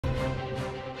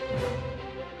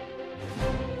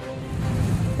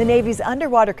The Navy's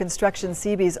underwater construction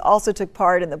Seabees also took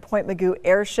part in the Mugu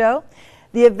Air Show.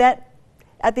 At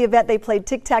the event, they played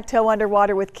tic-tac-toe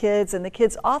underwater with kids, and the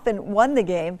kids often won the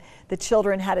game. The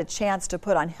children had a chance to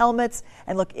put on helmets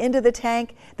and look into the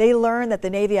tank. They learned that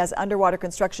the Navy has underwater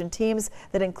construction teams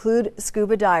that include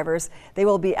scuba divers. They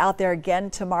will be out there again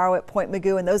tomorrow at Point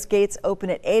Mugu, and those gates open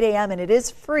at 8 a.m. and it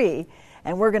is free.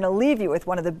 And we're going to leave you with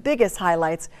one of the biggest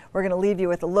highlights. We're going to leave you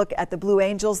with a look at the Blue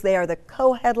Angels. They are the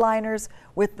co-headliners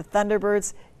with the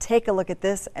Thunderbirds. Take a look at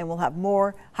this, and we'll have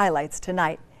more highlights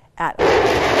tonight at